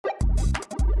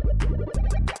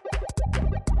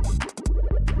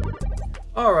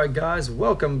Alright guys,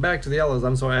 welcome back to the Ellis.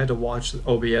 I'm sorry I had to watch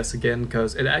OBS again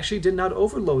because it actually did not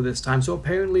overload this time, so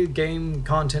apparently game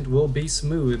content will be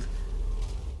smooth.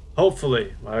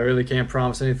 Hopefully. I really can't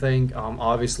promise anything.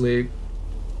 Obviously,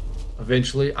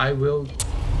 eventually I will...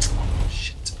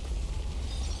 Shit.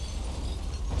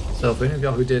 So for any of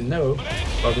y'all who didn't know,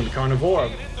 welcome to Carnivora.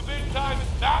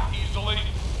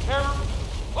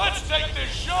 Let's take this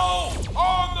show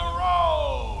on the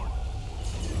road!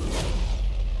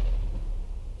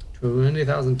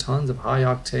 20,000 tons of high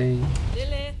octane.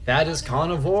 That is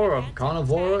Carnivora.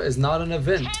 Carnivora is not an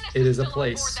event. It is a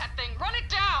place. Run it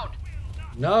down.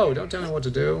 No, don't tell me what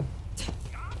to do.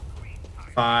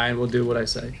 Fine, we'll do what I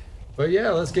say. But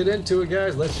yeah, let's get into it,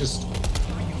 guys. Let's just...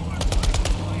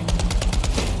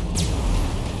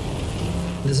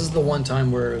 This is the one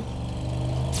time where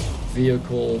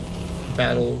vehicle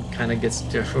battle kind of gets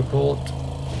difficult.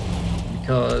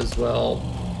 Because, well,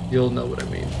 you'll know what I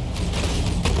mean.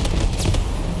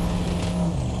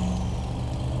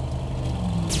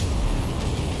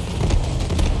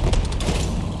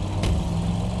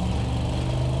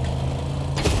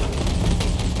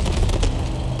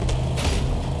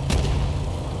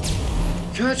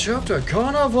 Catch up to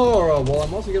Carnivora while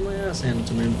I'm also getting my ass handed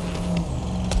to me.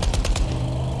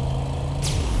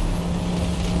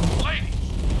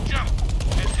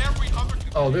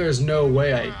 Oh, there is no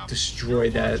way I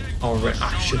destroyed that already.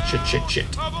 Ah, shit.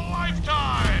 Of a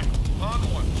lifetime. On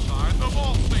one side, the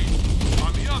vault thief.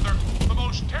 On the other, the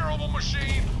most terrible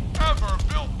machine ever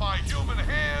built by human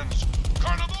hands.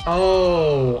 Carnivora.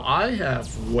 Oh, I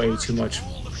have way too much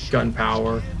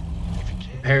gunpowder.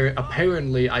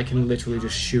 Apparently, I can literally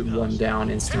just shoot one down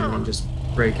instantly and just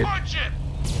break it. I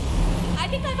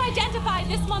think I've identified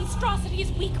this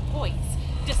monstrosity's weak points.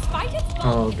 Despite its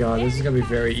Oh god, this is gonna be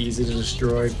very easy to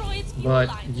destroy. But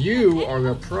you are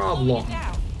the problem.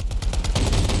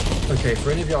 Okay, for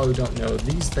any of y'all who don't know,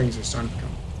 these things are starting to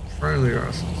become friendly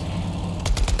rustles.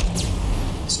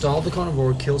 Stall the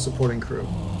Carnivora, kill supporting crew.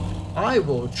 I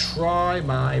will try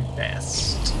my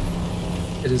best.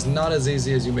 It is not as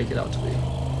easy as you make it out to be.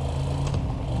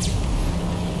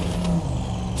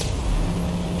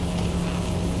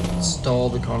 Stall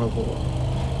the Carnivora.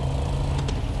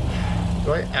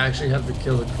 Do I actually have to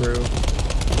kill the crew?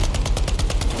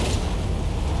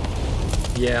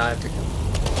 Yeah, I have to kill them.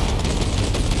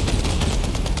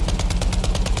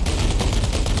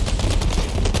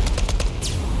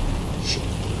 Shit.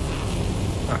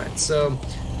 Alright, so...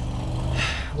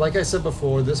 Like I said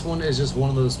before, this one is just one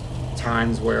of those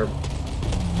times where,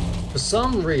 for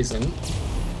some reason,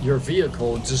 your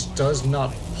vehicle just does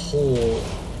not pull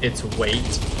its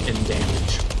weight in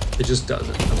damage. It just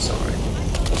doesn't. I'm sorry.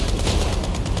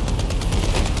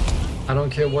 I don't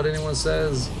care what anyone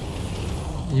says.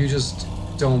 You just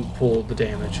don't pull the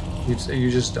damage. You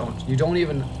just don't. You don't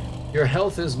even... Your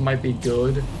health might be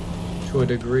good to a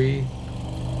degree,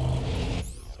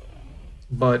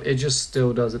 but it just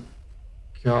still doesn't.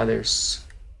 God, there's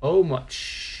so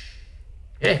much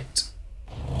shit.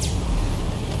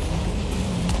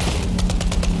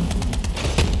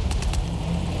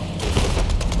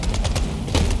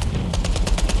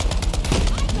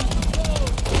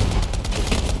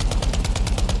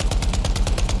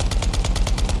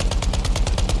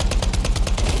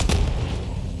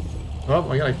 Oh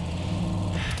my god.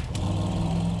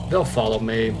 They'll follow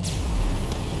me.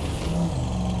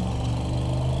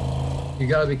 You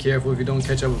gotta be careful if you don't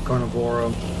catch up with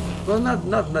Carnivora. Well,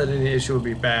 not that any issue would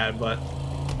be bad, but...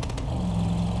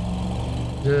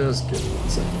 Just give me 1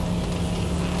 second.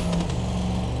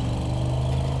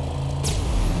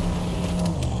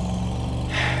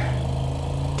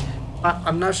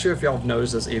 I'm not sure if y'all have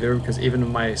noticed this either, because even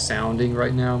in my sounding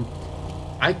right now,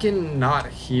 I cannot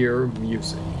hear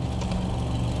music.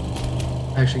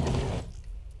 Actually, can hear it.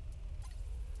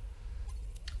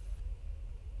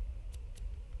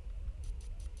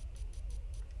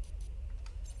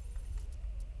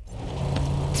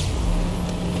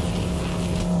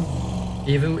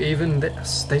 Even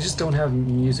this, they just don't have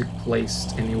music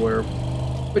placed anywhere,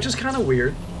 which is kind of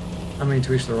weird. I mean,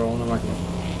 to each their own. I'm not gonna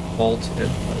fault it,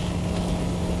 but.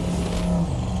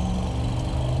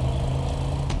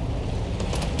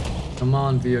 Come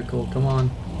on, vehicle, come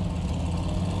on.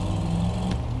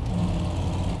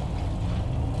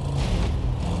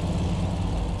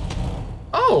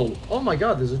 Oh! Oh my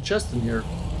god, there's a chest in here.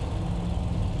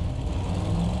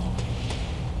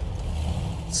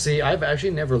 See, I've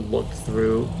actually never looked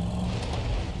through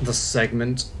the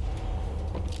segment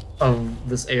of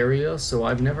this area, so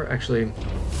I've never actually...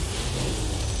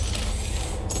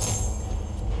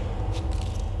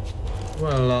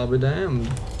 Well, I'll be damned.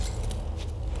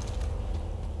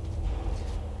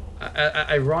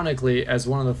 ironically, as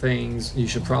one of the things you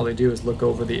should probably do is look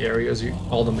over the areas,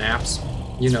 all the maps,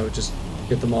 you know, just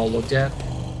get them all looked at.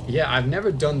 Yeah, I've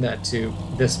never done that to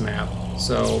this map,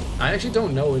 so I actually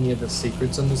don't know any of the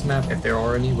secrets on this map, if there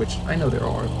are any, which I know there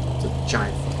are. It's a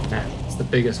giant fucking map. It's the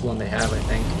biggest one they have, I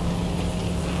think.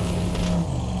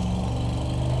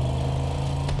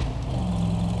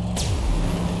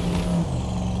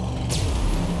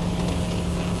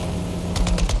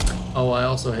 Oh, I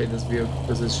also hate this vehicle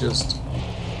because it's just...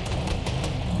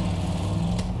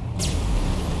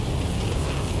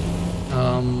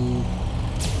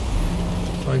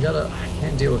 So I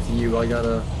can't deal with you, I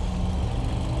gotta...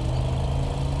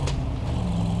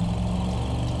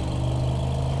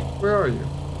 Where are you?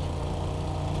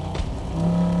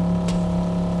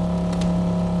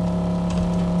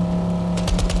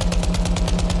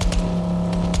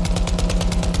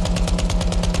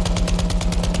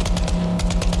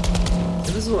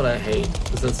 This is what I hate,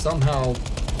 is that somehow...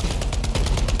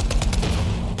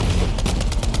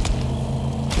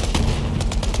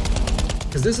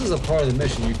 Because this is a part of the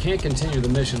mission. You can't continue the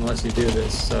mission unless you do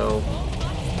this, so...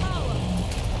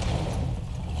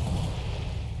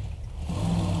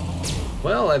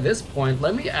 Well, at this point,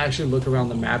 let me actually look around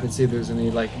the map and see if there's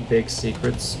any, like, big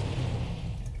secrets.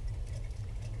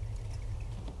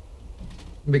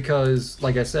 Because,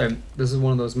 like I said, this is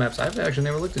one of those maps I've actually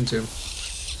never looked into.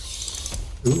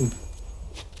 Ooh.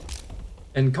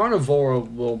 And Carnivora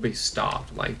will be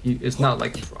stopped. Like, it's not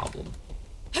like a problem.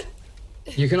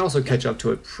 You can also catch up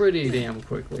to it pretty damn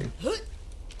quickly.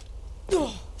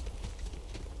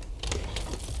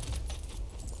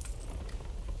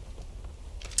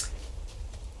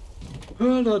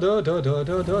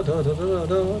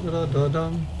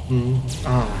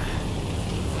 Ah.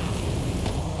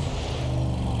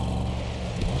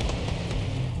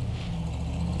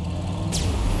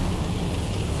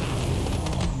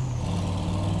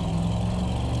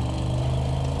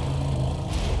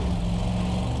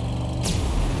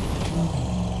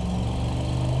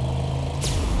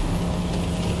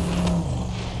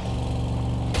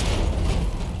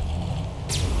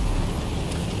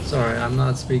 Sorry, I'm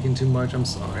not speaking too much, I'm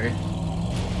sorry.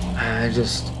 I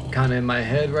just kind of in my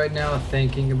head right now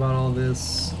thinking about all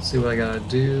this, see what I gotta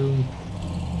do.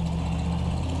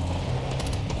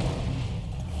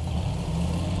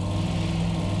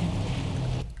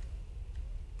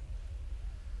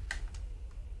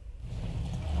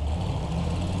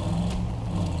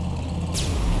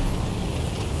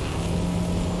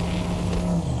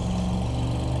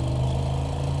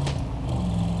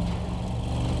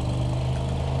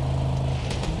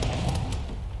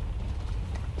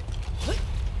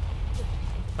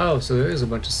 Oh, so there is a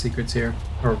bunch of secrets here,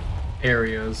 or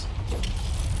areas.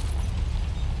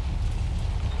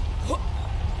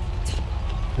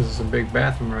 This is a big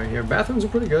bathroom right here. Bathrooms are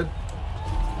pretty good.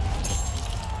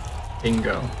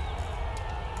 Bingo.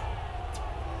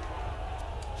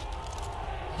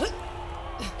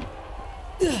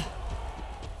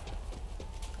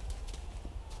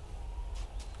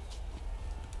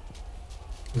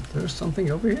 Is there something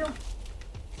over here?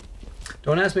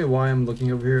 Don't ask me why I'm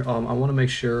looking over here. I want to make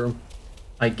sure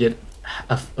I get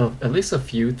at least a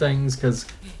few things, because,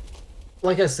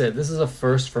 like I said, this is a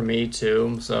first for me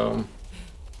too, so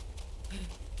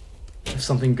if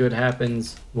something good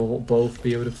happens, we'll both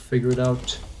be able to figure it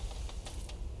out.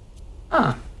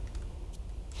 Ah.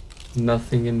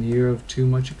 Nothing in here of too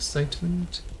much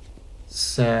excitement.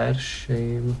 Sad,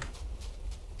 shame.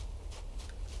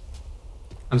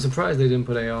 I'm surprised they didn't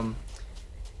put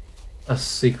a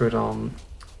secret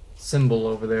symbol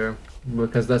over there,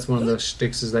 because that's one of the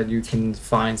shticks, is that you can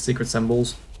find secret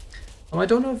symbols. I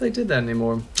don't know if they did that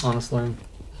anymore, honestly.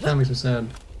 That makes me sad.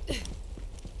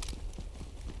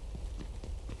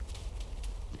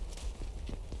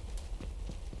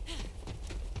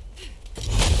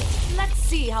 Let's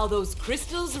see how those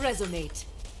crystals resonate.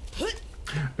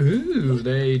 Ooh,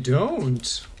 they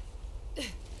don't.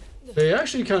 They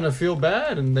actually kind of feel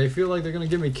bad, and they feel like they're gonna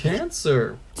give me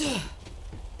cancer.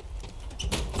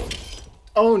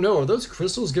 Oh no, are those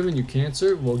crystals giving you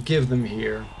cancer? Well, give them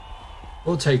here.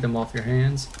 We'll take them off your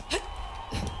hands.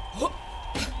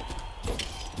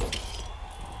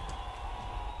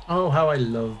 Oh, how I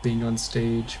love being on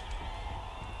stage.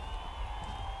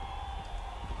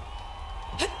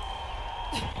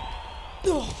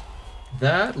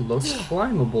 That looks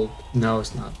climbable. No,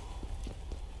 it's not.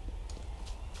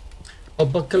 Oh,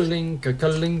 buckalinka,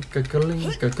 kalinka,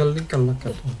 kalinka, kalinka,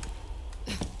 kalinka.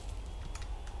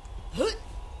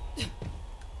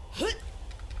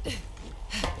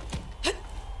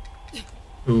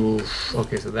 Oof.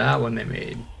 Okay, so that one they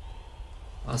made.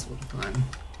 Possible to climb.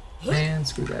 Man,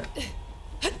 screw that.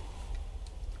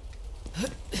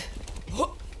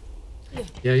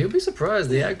 Yeah, you'll be surprised.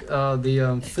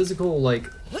 The physical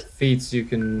like feats you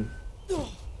can.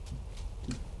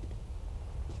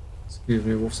 Excuse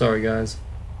me. Well, sorry guys.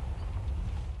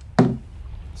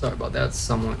 Sorry about that.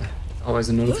 Someone. Always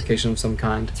a notification of some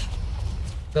kind.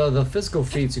 The physical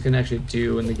feats you can actually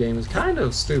do in the game is kind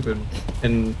of stupid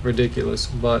and ridiculous,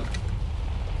 but.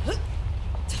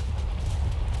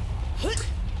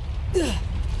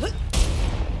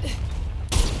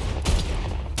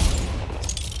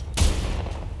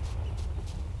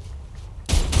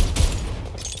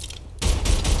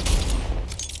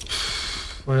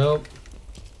 Well,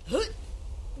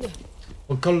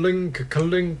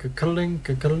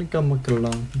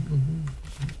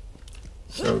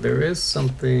 so there is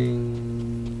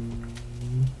something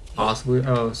possibly.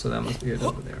 Oh, so that must be it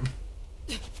over there.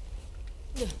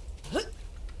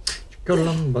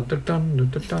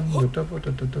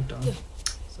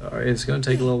 Sorry, it's gonna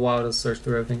take a little while to search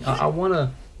through everything. I want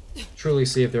to truly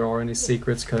see if there are any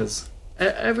secrets, because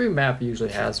every map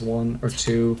usually has one or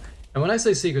two. And when I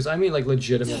say secrets, I mean like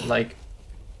legitimate, like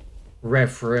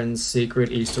reference,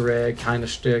 secret, Easter egg kind of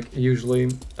shtick, usually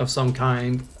of some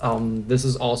kind. This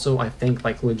is also, I think,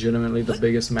 like legitimately the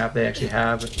biggest map they actually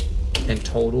have in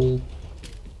total,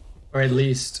 or at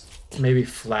least maybe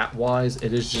flat-wise,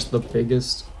 it is just the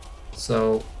biggest.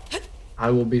 So I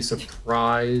will be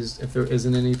surprised if there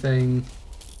isn't anything,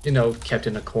 you know, kept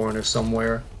in a corner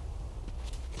somewhere.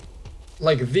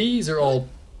 Like these are all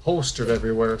postered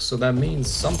everywhere, so that means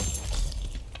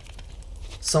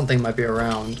something might be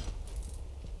around.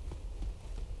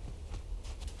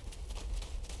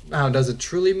 Now, does it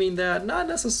truly mean that? Not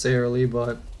necessarily,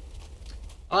 but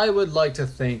I would like to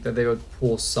think that they would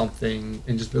pull something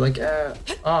and just be like,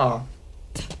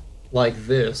 like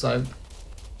this. I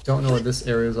don't know what this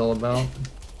area is all about.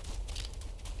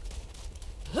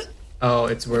 Oh,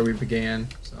 it's where we began.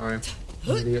 Sorry, I'm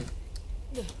an idiot.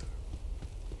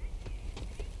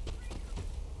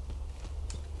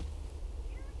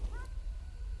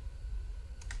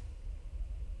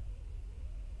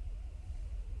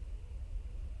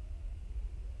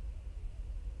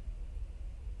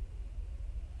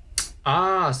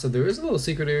 Ah, so there is a little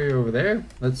secret area over there.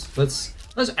 Let's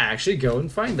actually go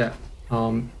and find that.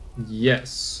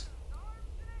 Yes.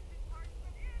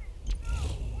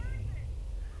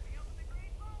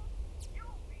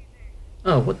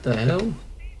 Oh, what the hell?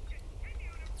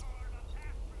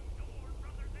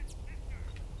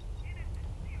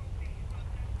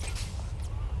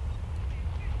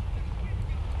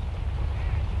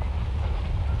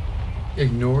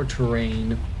 Ignore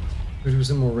terrain. There's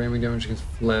some more ramming damage against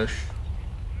flesh.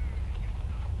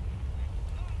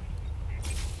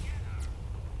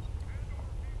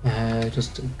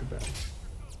 Just to go back.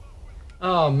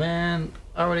 Oh man,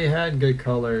 I already had good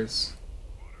colors.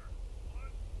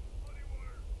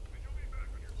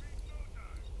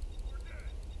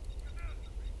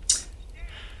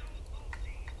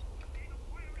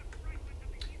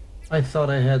 I thought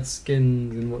I had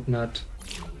skins and whatnot.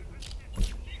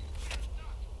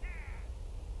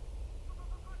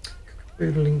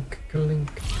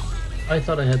 I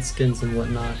thought I had skins and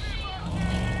whatnot.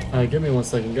 Give me 1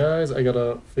 second, guys. I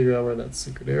gotta figure out where that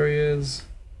secret area is.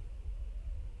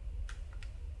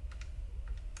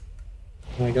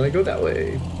 I gotta go that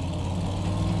way.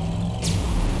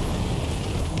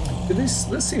 Dude,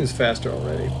 this seems faster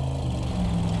already.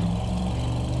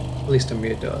 At least to me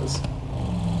it does.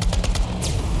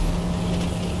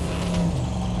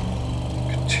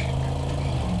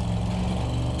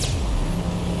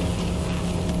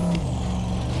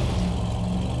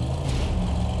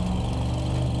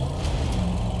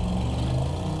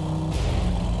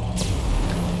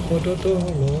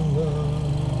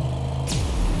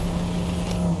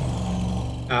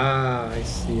 Ah, I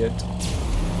see it.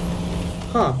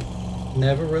 Huh.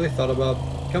 Never really thought about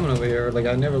coming over here. Like,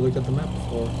 I never looked at the map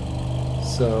before.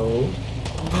 So...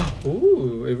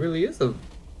 Ooh, it really is a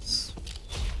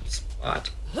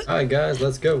spot. Alright, guys,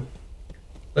 let's go.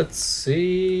 Let's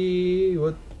see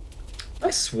what...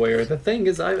 I swear, the thing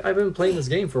is, I've been playing this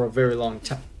game for a very long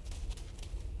time.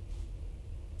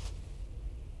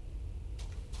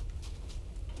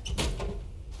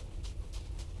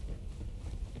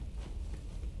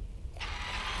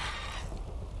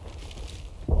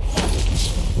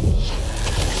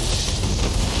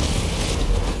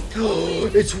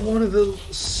 It's one of the...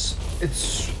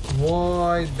 It's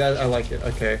why that I like it.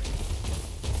 Okay.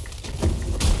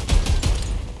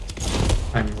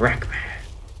 I'm Rackman.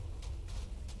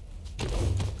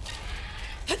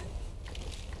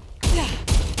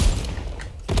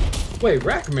 Wait,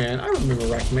 Rackman? I remember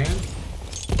Rackman.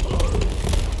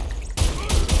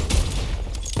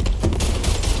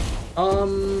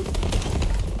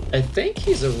 I think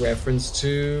he's a reference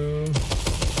to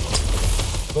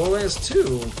Borderlands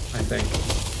 2, I think.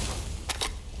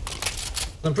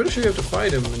 I'm pretty sure you have to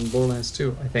fight him in Borderlands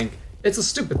 2, I think. It's a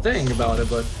stupid thing about it,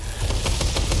 but...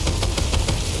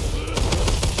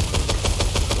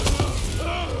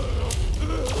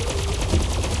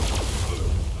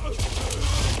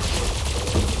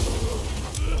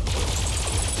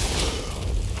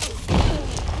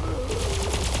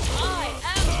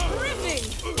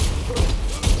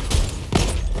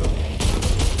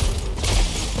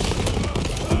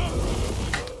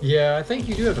 Yeah, I think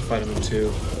you do have to fight him in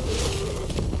 2.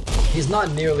 He's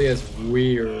not nearly as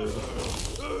weird.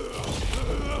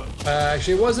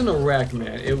 Actually, it wasn't a wreck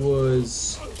man. It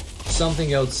was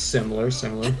something else similar.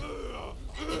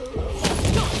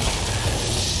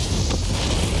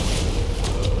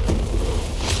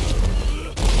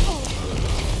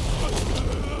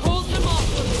 Hold him off.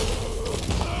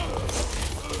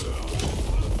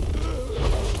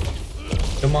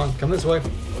 Come on, come this way.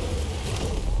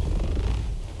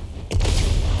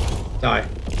 Die.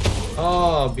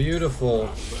 Oh, beautiful.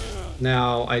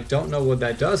 Now, I don't know what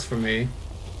that does for me,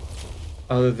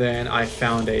 other than I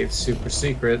found a super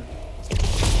secret.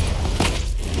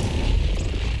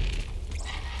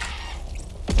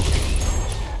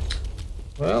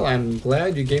 Well, I'm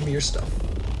glad you gave me your stuff.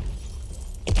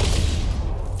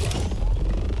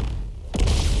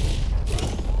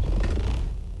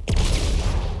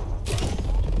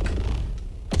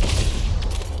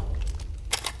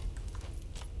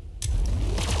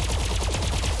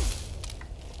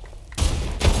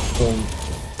 Boom.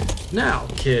 Now,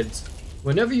 kids,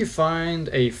 whenever you find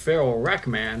a feral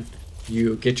Rackman,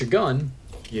 you get your gun,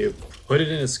 you put it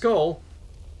in his skull,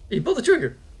 you pull the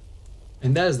trigger.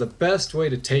 And that is the best way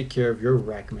to take care of your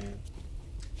Rackman.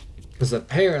 Because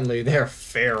apparently they're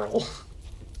feral.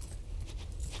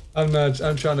 I'm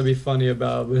trying to be funny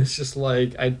about it, but it's just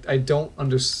like, I don't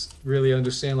really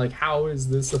understand, like, how is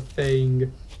this a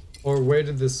thing? Or where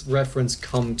did this reference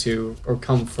come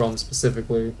from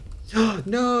specifically?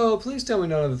 No, please tell me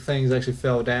none of the things actually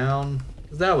fell down.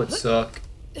 'Cause that would suck.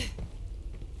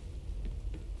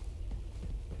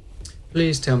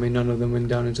 Please tell me none of them went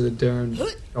down into the darn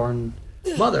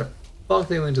mother. Fuck,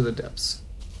 they went to the depths.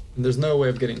 And there's no way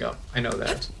of getting up. I know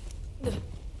that.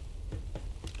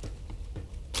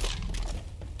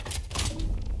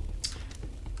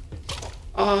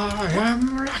 I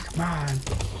am Rackman.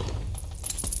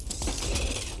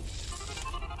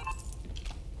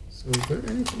 So is there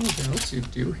anything else you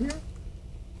do here?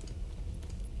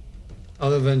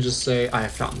 Other than just say, I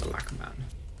have found the Rackman.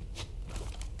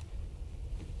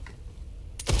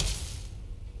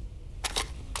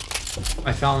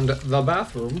 I found the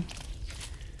bathroom.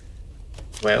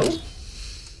 Well,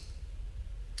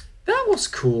 that was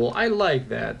cool. I like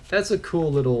that. That's a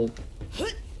cool little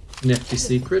nifty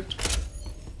secret.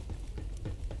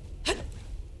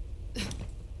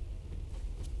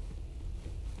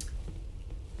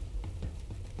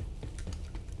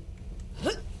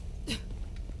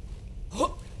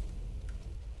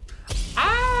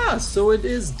 Ah, so it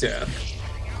is death.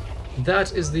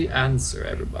 That is the answer,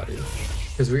 everybody.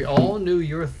 Because we all knew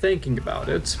you were thinking about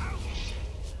it.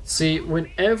 See,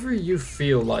 whenever you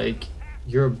feel like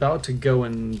you're about to go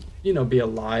and, you know, be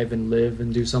alive and live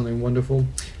and do something wonderful,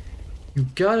 you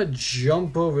gotta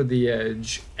jump over the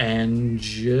edge and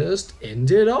just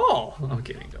end it all. I'm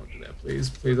kidding, don't do that, please.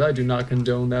 Please, I do not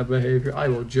condone that behavior. I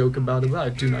will joke about it, but I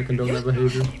do not condone that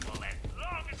behavior.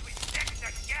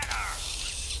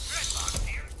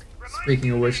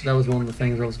 Speaking of which, that was one of the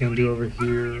things I was gonna do over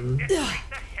here.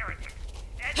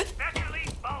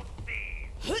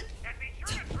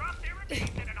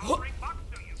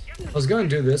 I was going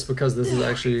to do this because this is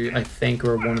actually, I think,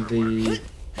 or one of the...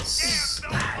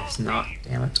 it's not,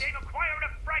 damn it.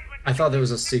 I thought there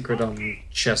was a secret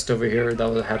chest over here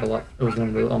that had a lot, it was one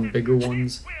of the bigger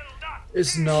ones.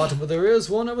 It's not, but there is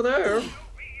one over there.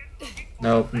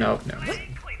 Nope. Man.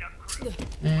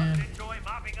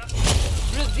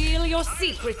 Reveal your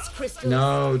secrets, Crystal.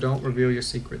 No, don't reveal your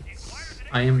secrets.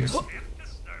 I am your secret.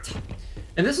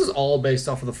 And this is all based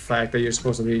off of the fact that you're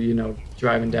supposed to be, you know,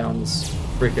 driving down this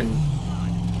freaking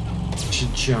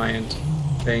giant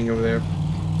thing over there.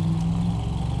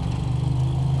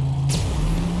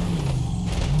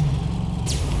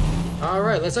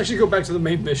 Alright, let's actually go back to the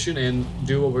main mission and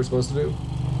do what we're supposed to do.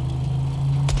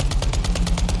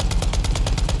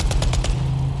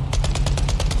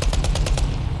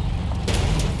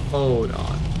 Hold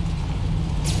on.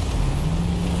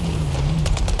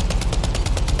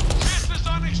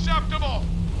 Unacceptable!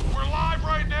 We're live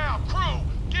right now. Crew,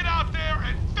 get out there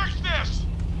and fix this!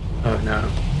 Oh no.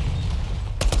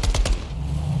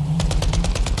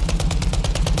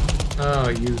 Oh,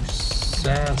 you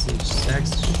sassy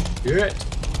sex shit.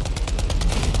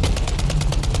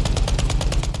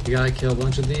 You gotta kill a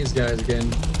bunch of these guys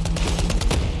again.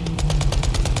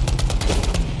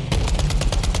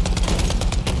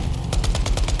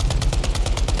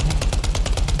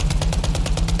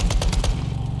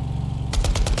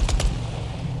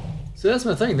 So that's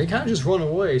my thing, they kind of just run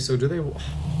away, so do they...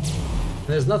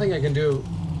 There's nothing I can do.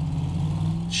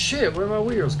 Shit, where did my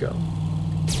wheels go?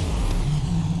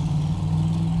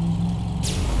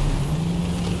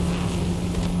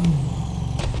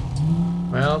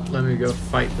 Well, let me go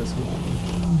fight this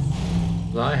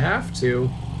one. I have to.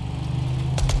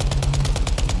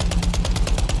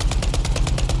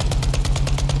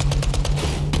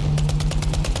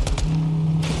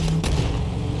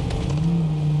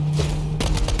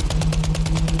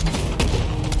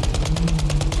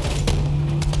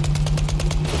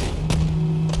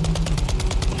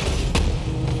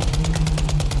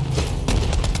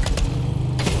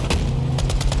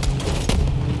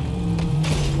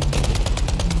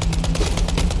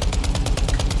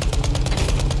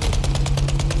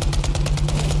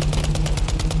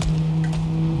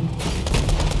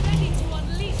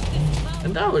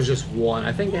 That was just one.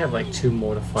 I think they have like 2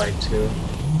 more to fight too.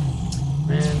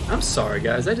 Man, I'm sorry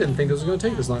guys. I didn't think this was going to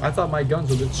take this long. I thought my guns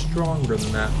were a bit stronger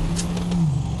than that.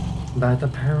 But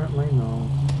apparently no.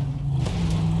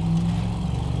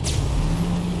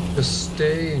 Just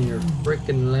stay in your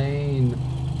frickin' lane.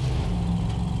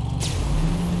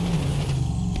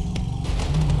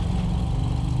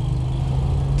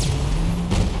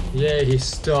 Yay, he's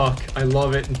stuck. I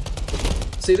love it.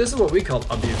 See, this is what we call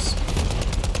abuse.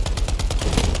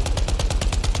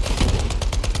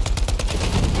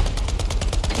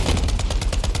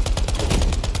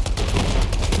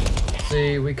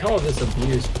 See, we call this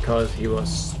abuse because he was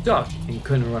stuck and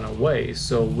couldn't run away,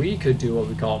 so we could do what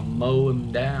we call mow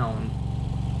him down.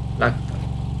 Like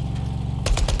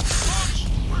Folks,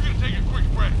 we're gonna take a quick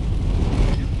break.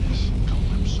 Goodness, call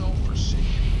himself forsaken.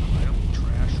 I am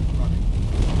trash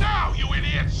running. Now, you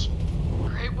idiots!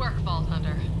 Great work, Vault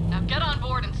Hunter. Now get on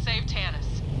board and save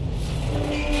Tanis.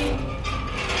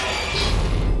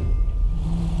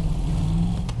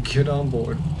 Get on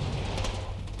board.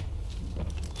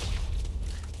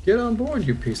 Get on board,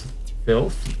 you piece of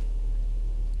filth.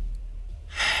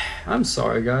 I'm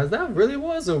sorry, guys. That really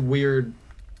was a weird...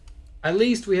 At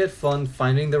least we had fun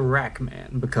finding the Rack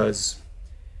Man, because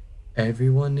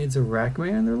everyone needs a Rack Man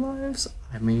in their lives.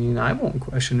 I mean, I won't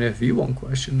question it if you won't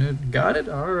question it. Got it?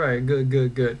 Alright, good,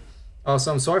 good, good.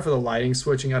 Also, I'm sorry for the lighting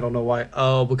switching. I don't know why.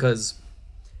 Oh, because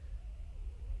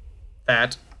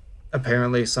that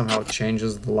apparently somehow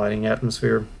changes the lighting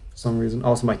atmosphere. For some reason.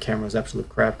 Also, my camera is absolute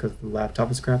crap because the laptop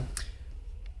is crap.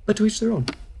 But to each their own.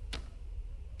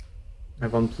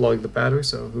 I've unplugged the battery,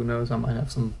 so who knows, I might have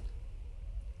some...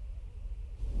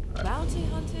 Bounty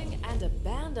hunting and a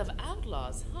band of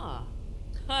outlaws, huh?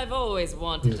 I've always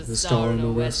wanted to The star in a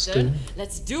Western. western.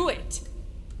 Let's do it!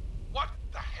 What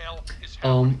the hell is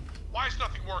happening? Why is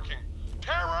nothing working?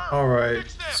 Terror! Alright,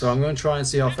 Fix this! so I'm going to try and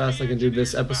see how fast I can do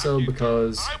this episode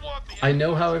because I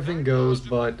know how everything goes,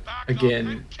 but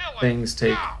again, things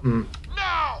take... No!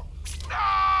 No!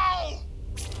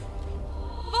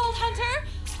 Vault Hunter,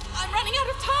 I'm running out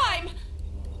of time.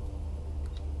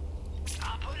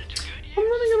 I'm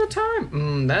running out of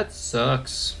time! That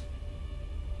sucks.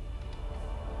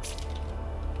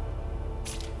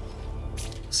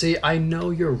 See, I know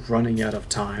you're running out of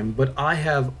time, but I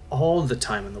have all the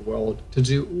time in the world to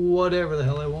do whatever the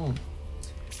hell I want.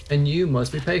 And you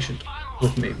must be patient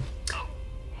with me.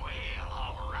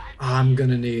 I'm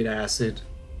gonna need acid.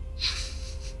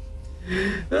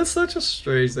 That's such a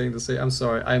strange thing to say. I'm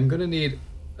sorry. I'm gonna need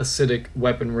acidic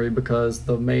weaponry because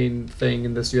the main thing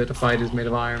in this you have to fight is made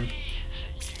of iron.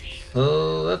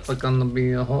 Oh, that's gonna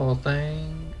be a whole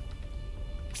thing.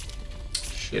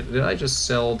 Shit, did I just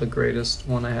sell the greatest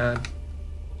one I had?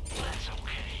 That's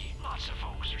okay. Lots of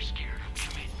folks are scared of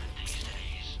commitment these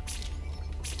days.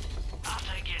 I'll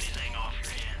take anything off your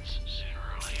hands sooner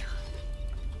or later.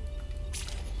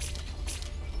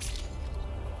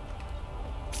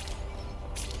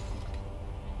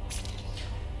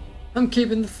 I'm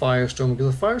keeping the Firestorm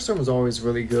because the Firestorm is always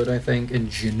really good, I think, in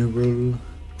general.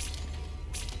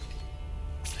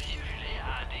 Usually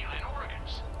I deal in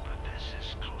organs, but this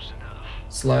is close enough.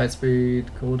 Slide speed,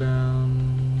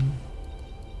 cooldown.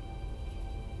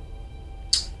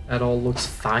 That all looks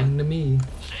fine to me.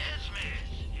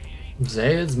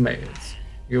 Zed's meds.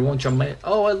 You want your med?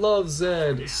 Oh, I love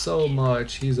Zed so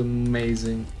much. He's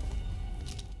amazing.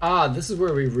 Ah, this is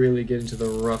where we really get into the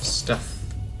rough stuff.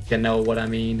 You know what I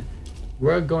mean.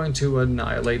 We're going to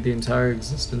annihilate the entire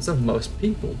existence of most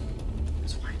people.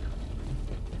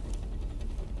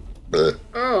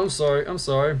 Oh, I'm sorry. I'm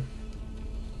sorry.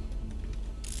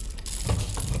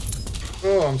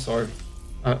 Oh, I'm sorry.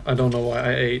 I don't know why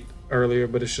I ate earlier,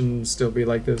 but it shouldn't still be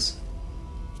like this.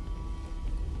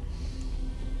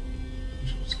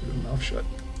 Just keep your mouth shut.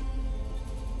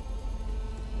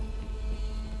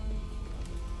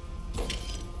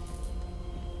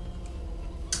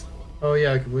 Oh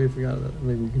yeah, I completely forgot that.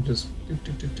 Maybe we can just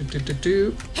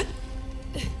do.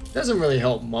 Doesn't really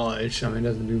help much. I mean, it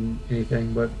doesn't do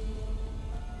anything, but.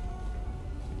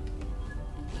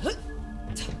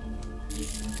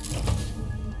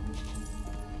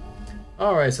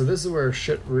 Alright, so this is where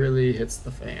shit really hits the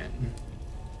fan.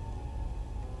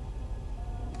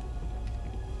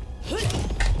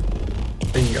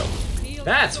 Bingo.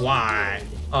 That's why!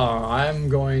 I'm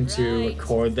going to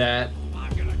record that.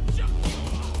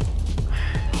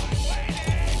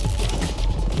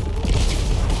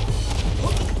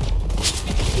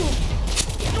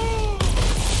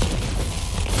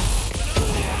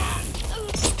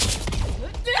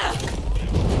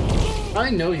 I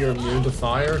know you're immune to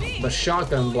fire, but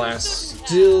shotgun blast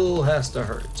still has to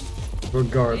hurt,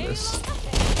 regardless.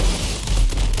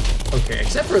 Okay,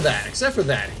 except for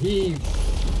that, he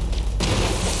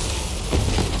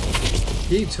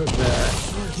took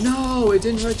that. No, it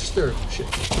didn't register. Shit.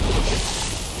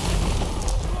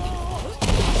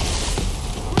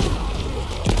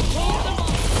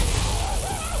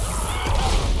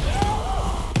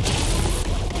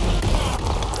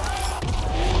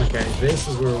 Okay, this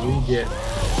is where we get.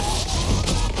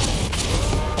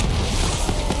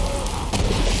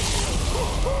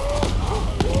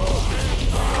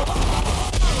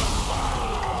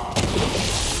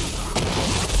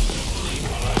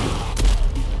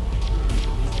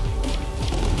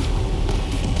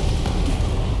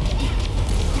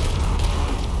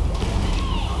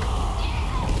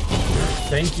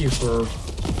 Thank you for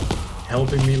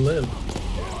helping me live.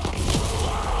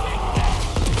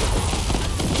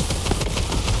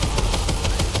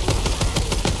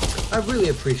 I really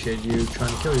appreciate you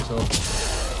trying to kill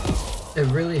yourself. It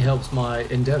really helps my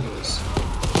endeavors.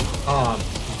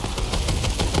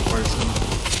 Person.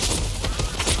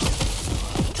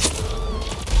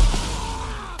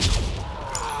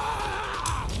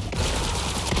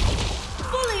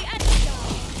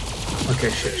 Okay,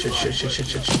 shit.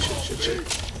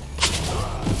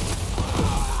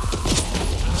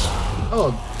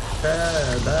 Oh,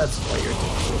 that's why you're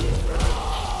doing it.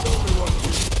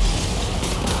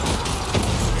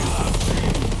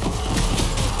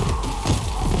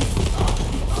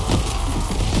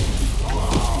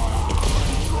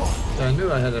 I knew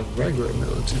I had a regular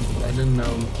militant, but I didn't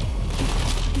know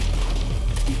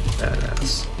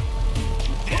badass.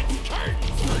 It's time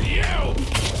for you!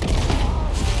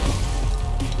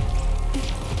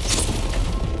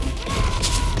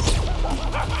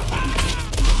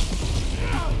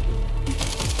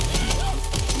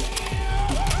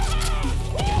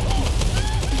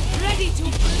 Ready to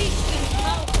bleach this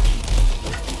power.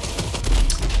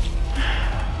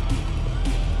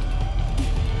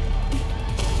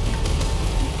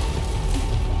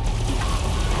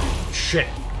 Shit.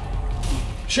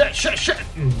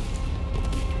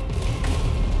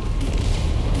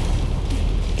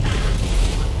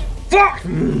 Fuck! I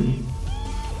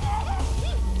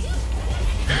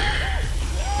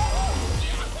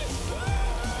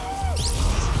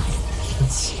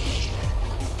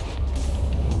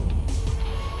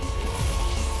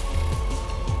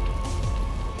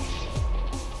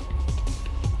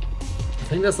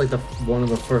think that's like one of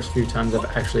the first few times I've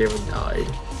actually ever died.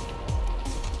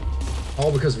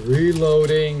 All because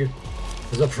reloading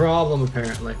is a problem,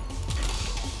 apparently.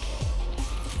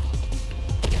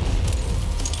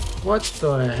 What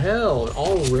the hell?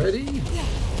 Already?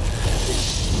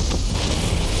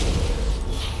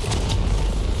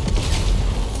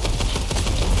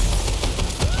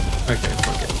 Okay,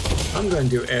 fuck it. I'm gonna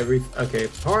do okay,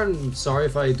 sorry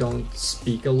if I don't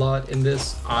speak a lot in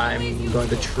this. I'm going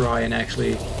to try and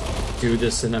actually do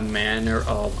this in a manner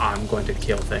of I'm going to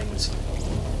kill things.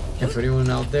 And for anyone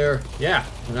out there, yeah,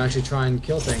 I'm gonna actually try and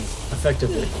kill things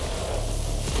effectively.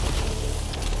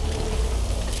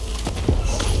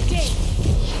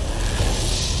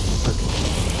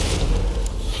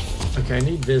 Okay, I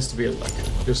need this to be elected,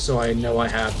 just so I know I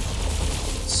have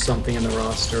something in the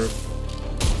roster.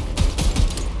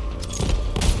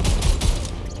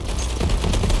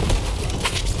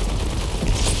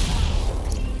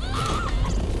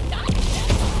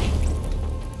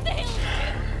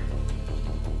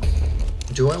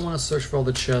 Do I want to search for all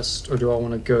the chests, or do I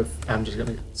want to go? I'm just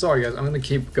gonna. Sorry, guys. I'm gonna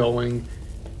keep going.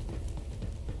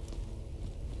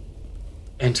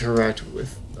 Interact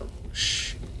with the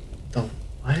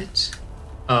what?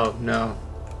 Oh, no.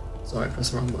 Sorry, I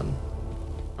pressed the wrong button.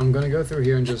 I'm gonna go through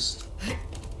here and just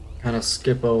kind of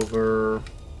skip over.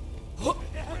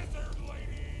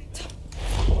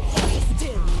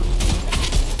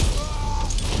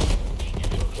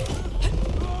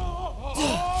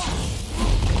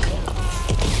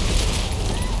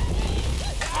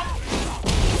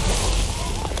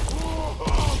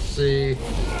 See,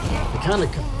 I kind of.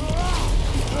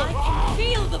 I can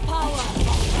feel the power.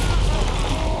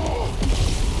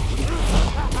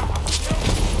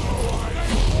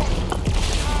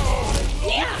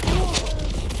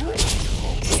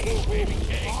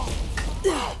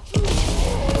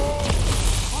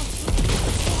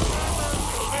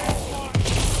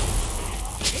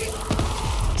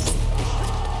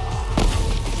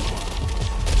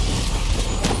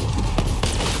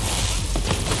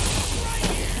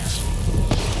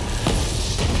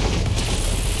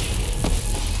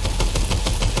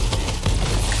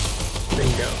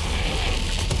 Bingo.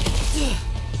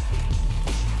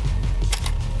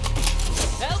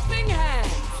 Helping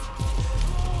hand.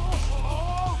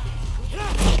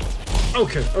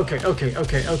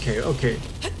 Okay.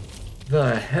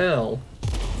 The hell?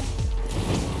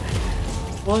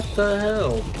 What the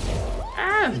hell?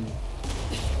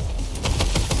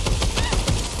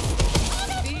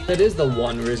 That is the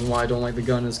one reason why I don't like the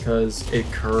gun, is because it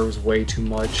curves way too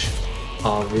much,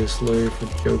 obviously, for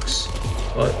jokes,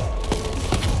 but...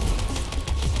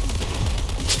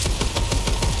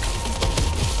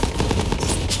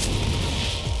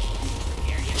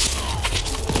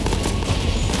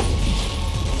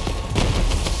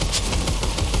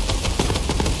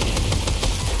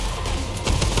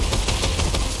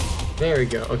 There we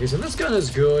go. Okay, so this gun is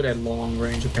good at long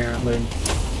range, apparently.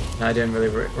 I didn't really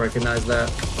recognize that.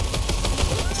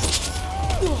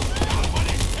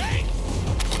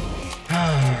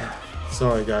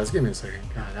 Sorry, guys. Give me a second.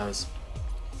 God,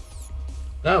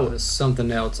 that was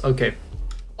something else. Okay.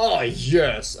 Oh,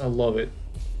 yes. I love it.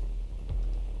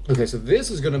 Okay, so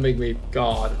this is going to make me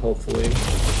God, hopefully.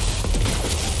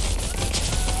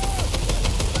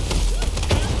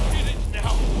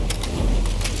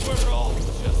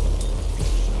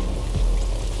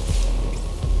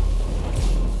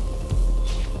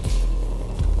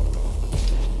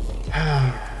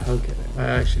 Okay, I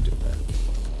actually did that.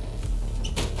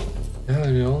 Yeah,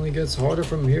 and it only gets harder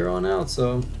from here on out,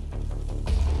 so...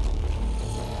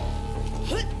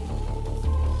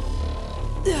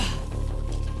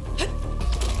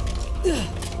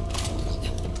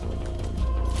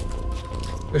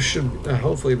 There should...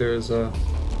 hopefully there's a...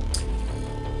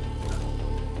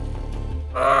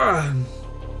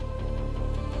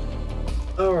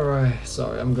 Alright,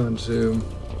 sorry, I'm going to...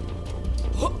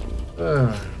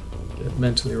 get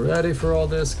mentally ready for all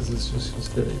this, because it's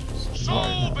just very So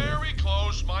hard. very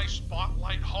close, my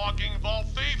spotlight hogging vault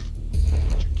thief.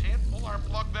 But you can't pull our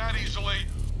plug that easily.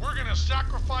 We're gonna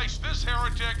sacrifice this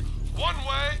heretic one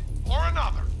way or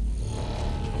another.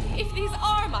 If these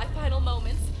are my final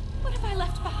moments, what have I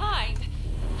left behind?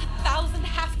 1,000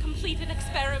 half-completed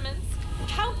experiments,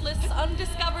 countless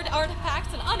undiscovered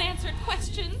artifacts and unanswered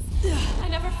questions. I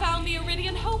never found the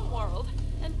Iridian homeworld,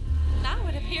 and now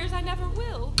it appears I never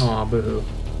will. Aw, boo.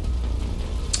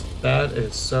 That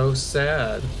is so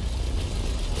sad.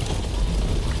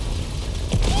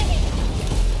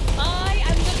 I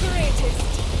am the greatest.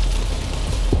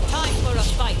 Time for a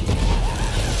fight.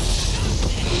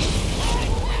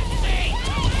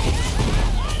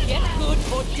 Get good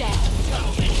or dead.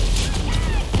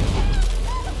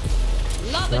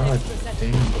 Love God it is presented.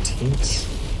 damn tinks.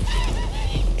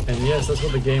 And yes, that's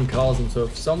what the game calls them, so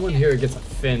if someone here gets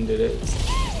offended, it's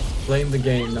blame the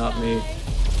game, not me.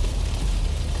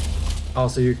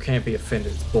 Also, you can't be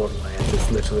offended, it's Borderlands. It's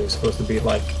literally supposed to be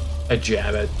like a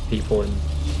jab at people and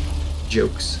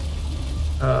jokes.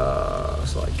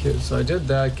 So I did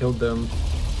that, killed them.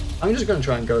 I'm just gonna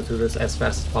try and go through this as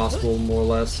fast as possible, more or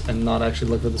less, and not actually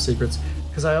look for the secrets,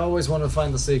 because I always want to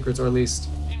find the secrets, or at least...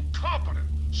 Incompetent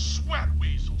sweat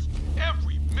weasels.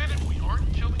 Every minute we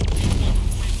aren't killing people, we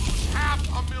lose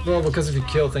 $500,000. Well, because if you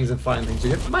kill things and find things, you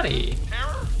get money.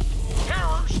 Terror?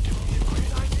 Terror's gonna be a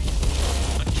great idea.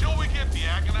 Until we get the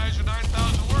Agonizer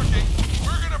 9000 working,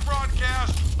 we're gonna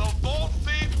broadcast the Vault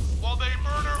Thief while they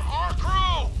murder our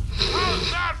crew. How's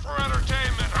that for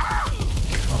entertainment, huh?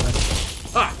 God.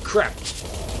 Ah, crap.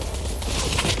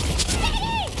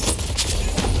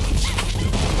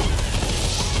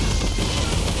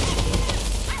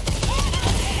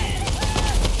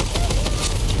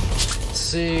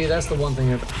 See, that's the one thing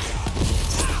that...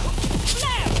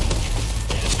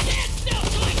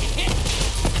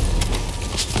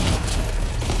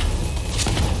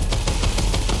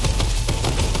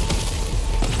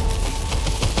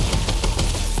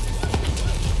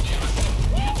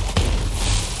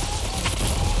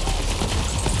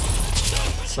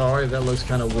 sorry that looks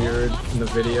kind of weird in the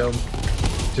video.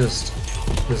 Just,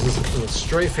 the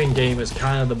strafing game is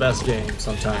kind of the best game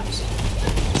sometimes.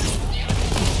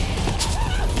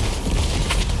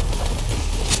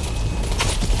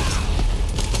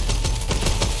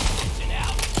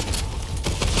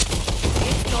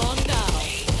 It's gone now.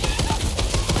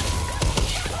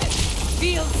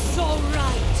 Feels so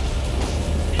right.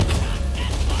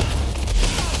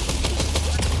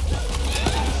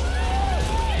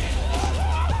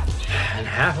 And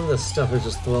half of this stuff is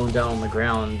just thrown down on the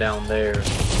ground down there.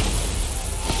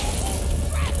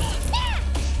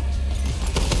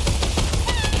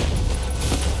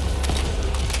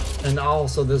 And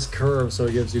also this curve, so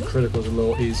it gives you criticals a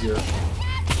little easier.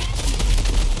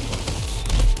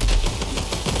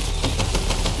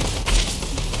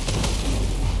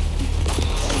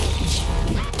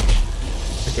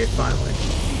 Okay, finally.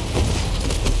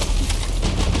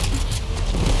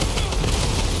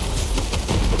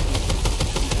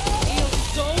 Feels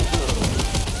so good.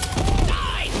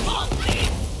 Die, monkey!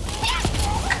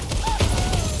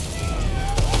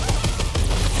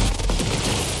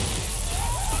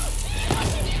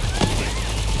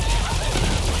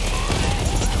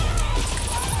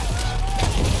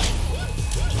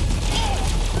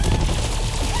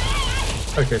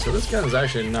 Okay, so this gun is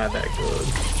actually not that good.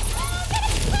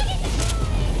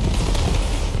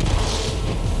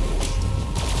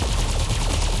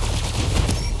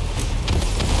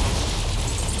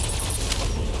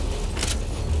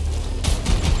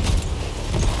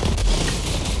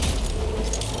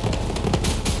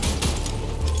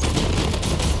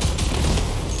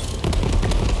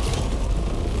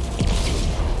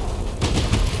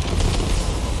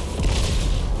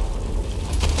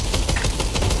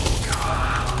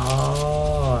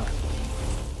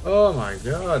 Oh my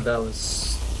god, that was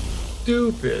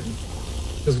stupid.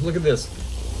 Because look at this.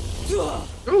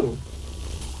 Ooh.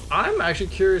 I'm actually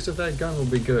curious if that gun will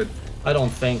be good. I don't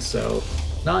think so.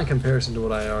 Not in comparison to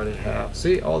what I already have.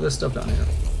 See, all this stuff down here.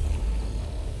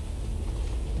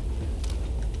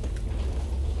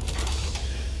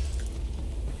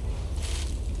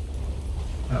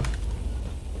 Oh.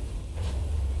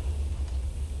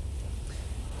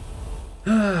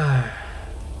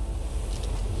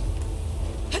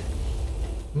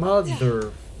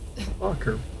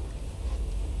 Motherfucker.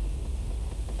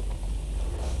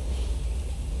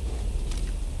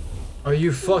 Are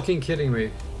you fucking kidding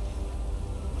me?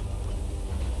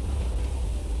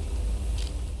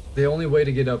 The only way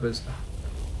to get up is...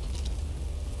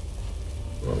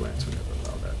 Borderlands would never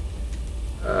allow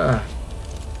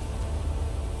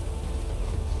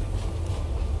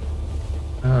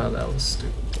that. That was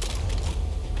stupid.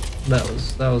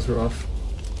 That was rough.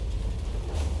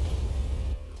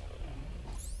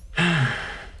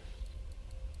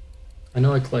 I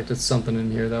know I collected something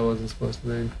in here that wasn't supposed to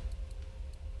be.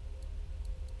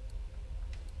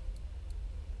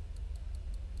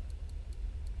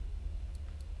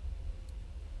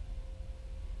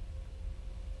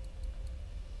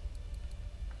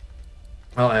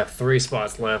 Well, I have 3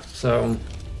 spots left, so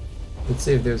let's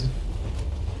see if there's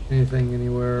anything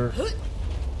anywhere.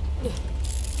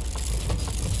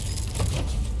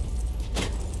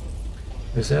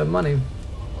 Just have money.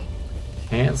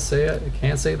 Can't say it.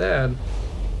 Can't say that.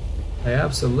 I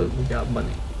absolutely got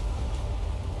money.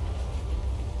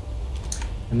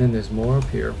 And then there's more up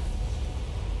here.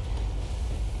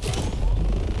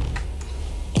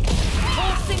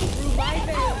 Coursing through my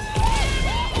veins.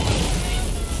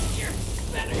 You're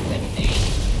better than me.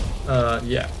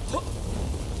 Yeah.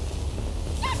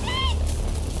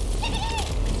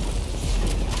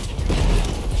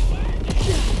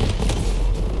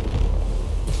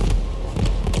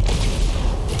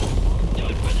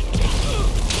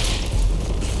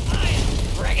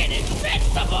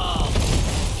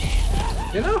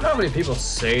 You know how many people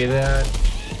say that?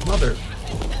 Mother.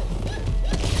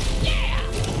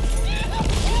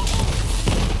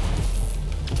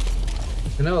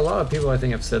 You know, a lot of people I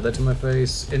think have said that to my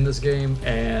face in this game,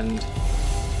 and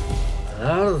a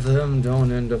lot of them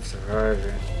don't end up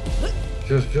surviving.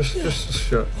 Just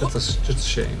it's a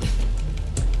shame.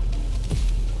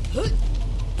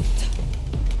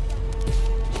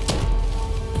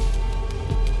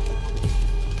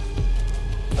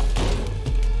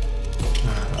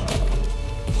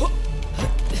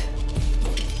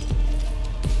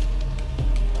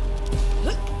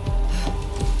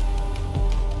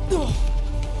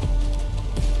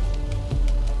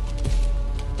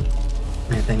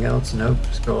 Anything else? Nope.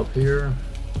 Just go up here.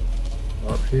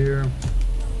 Go up here.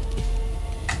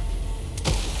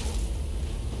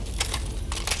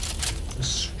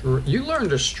 You learn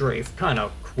to strafe kind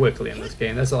of quickly in this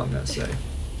game. That's all I'm gonna say.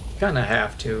 kind of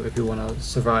have to if you want to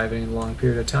survive any long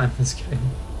period of time in this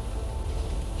game.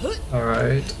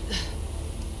 Alright.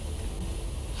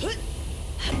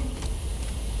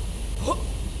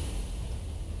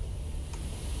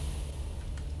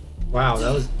 Wow,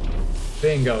 that was...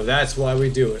 Bingo, that's why we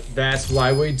do it. That's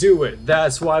why we do it.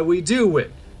 That's why we do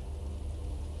it.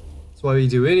 That's why we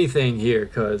do anything here,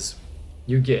 because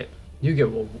you get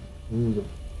what... Ooh,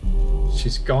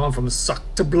 she's gone from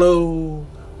suck to blow.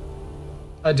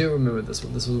 I do remember this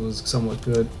one. This one was somewhat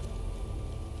good.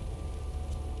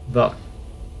 The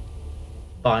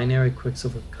Binary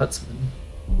Quicksilver Cutsman.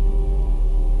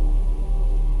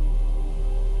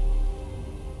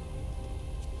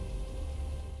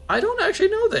 I don't actually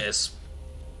know this.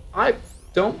 I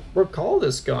don't recall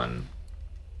this gun.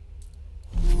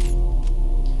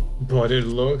 But it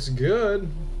looks good.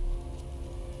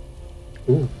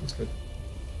 Ooh, that's good.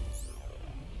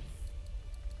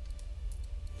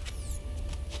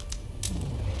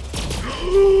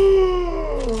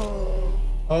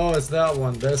 Oh, it's that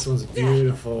one. This one's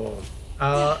beautiful.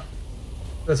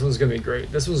 This one's gonna be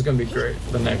great. This one's gonna be great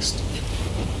for the next,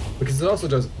 because it also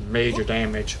does major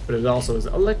damage, but it also is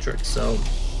electric, so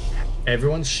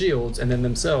everyone's shields and then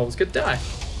themselves could die.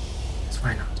 So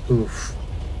why not? Oof.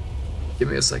 Give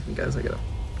me a second, guys. I gotta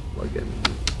plug in.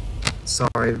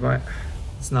 Sorry, but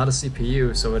it's not a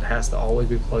CPU, so it has to always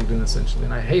be plugged in essentially,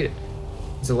 and I hate it.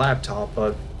 It's a laptop,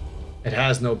 but it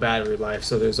has no battery life,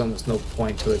 so there's almost no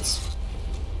point to its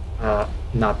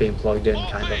not being plugged in,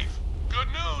 kind of. Good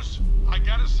news. I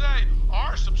gotta say,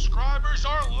 our subscribers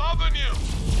are loving you.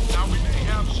 Now we may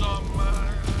have some,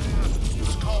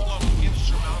 let's call them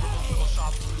insurmountable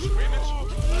philosophical disagreements,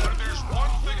 but if there's one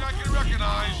thing I can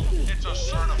recognize, it's a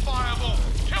certifiable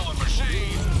killing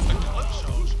machine. The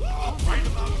Calypsos are right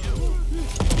about you.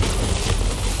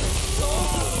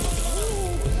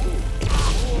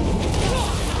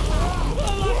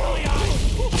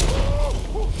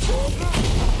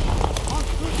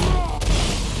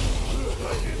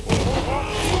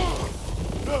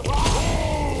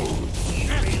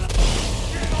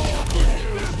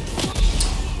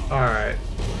 Alright.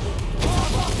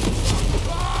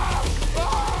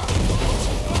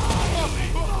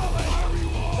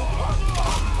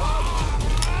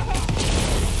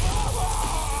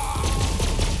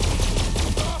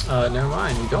 Never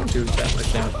mind, you don't do that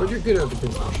much damage, but you're good at the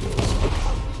pistol shields.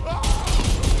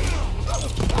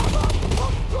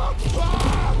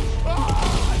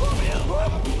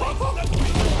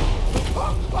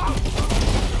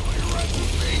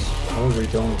 Oh, we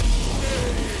don't.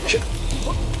 Shit.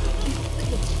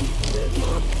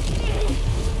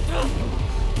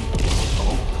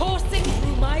 Coursing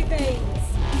through my veins.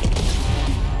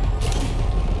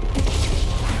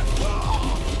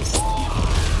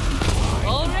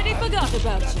 Already forgot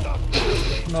about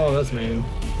you. No, that's mean.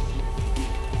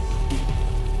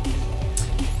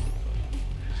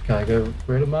 Just gotta get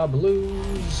rid of my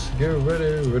blues. Get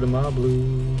rid of my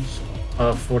blues.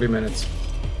 40 minutes.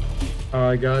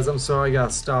 Alright guys, I'm sorry I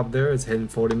gotta stop there. It's hitting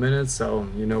 40 minutes, so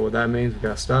you know what that means. We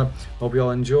gotta stop. Hope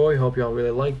y'all enjoy. Hope y'all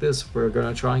really like this. We're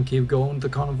gonna try and keep going with the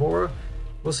Carnivora.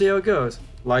 We'll see how it goes.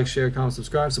 Like, share, comment,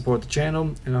 subscribe, support the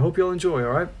channel, and I hope y'all enjoy,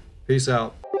 alright? Peace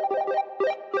out.